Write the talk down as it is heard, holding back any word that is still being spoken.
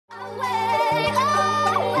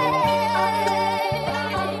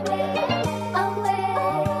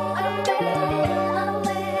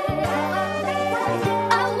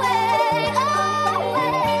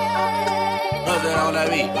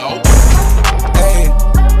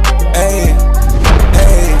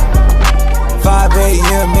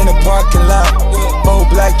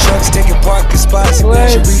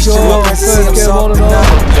She reached you up and see I'm soft enough.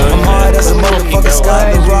 I'm hard as a motherfucker,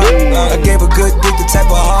 Scott the Rock. I gave a good dick the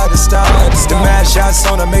type of hard to stop. The mad shots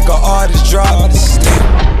on to make an artist drop.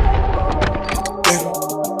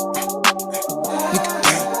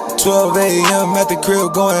 12 a.m. at the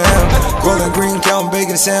crib going ham. Rolling green, counting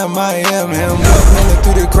bacon, Sam, I am him. Rolling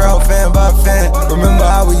through the crowd, fan by fan. Remember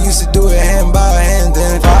how we used to do it hand by hand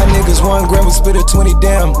then. 5 niggas, 1 gram, we split a 20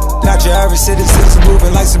 damn. Not your average citizens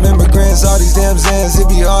moving like some immigrants. All these damn Zans, it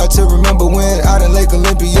be hard to remember when. Out in Lake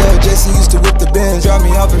Olympia, Jesse used to whip the Benz. Drop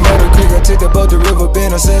me off in Meadow Creek, I took the boat to River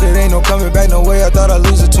Bend. I said it ain't no coming back, no way, I thought I'd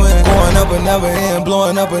lose a twin. Going up but never end,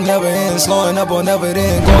 blowing up but never end. Slowing up or never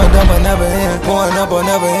end, going down but never end. Pouring up or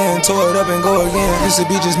never end. Tore it up and go again. Used to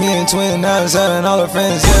be just me and twin, now it's having all her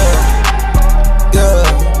friends, yeah. Yeah,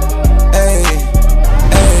 ayy,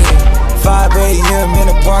 ayy. 5 a.m.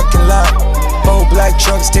 in the parking lot. 4 black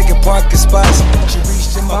trucks taking parking spots. She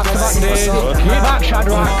reached in my back,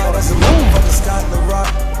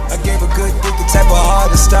 I gave a good dick the type of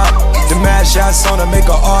hard to stop. The mad shots on to make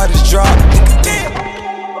an artist drop.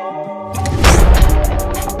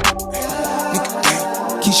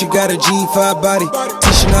 Keisha got a G5 body.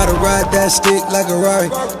 Tisha know how to ride that stick like a Rari.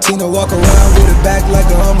 Tina walk around with her back like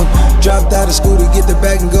a Hummer. Dropped out of school to get the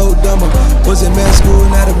bag and go dumber. Was in med school,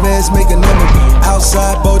 now the meds make a number.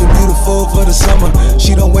 Outside, bold and beautiful for the summer.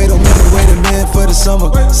 She don't wait on me to wait a man for the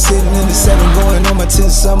summer. Sitting in the 7 going on my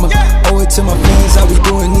 10th summer. Owe it to my fans how we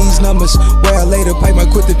doing these numbers. Where I later pipe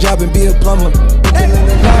might quit the job and be a plumber.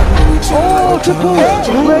 Oh,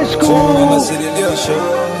 let's go.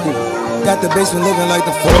 Got the basement looking like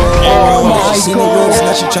the 4. She seen the roads,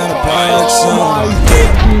 now she tryna park some.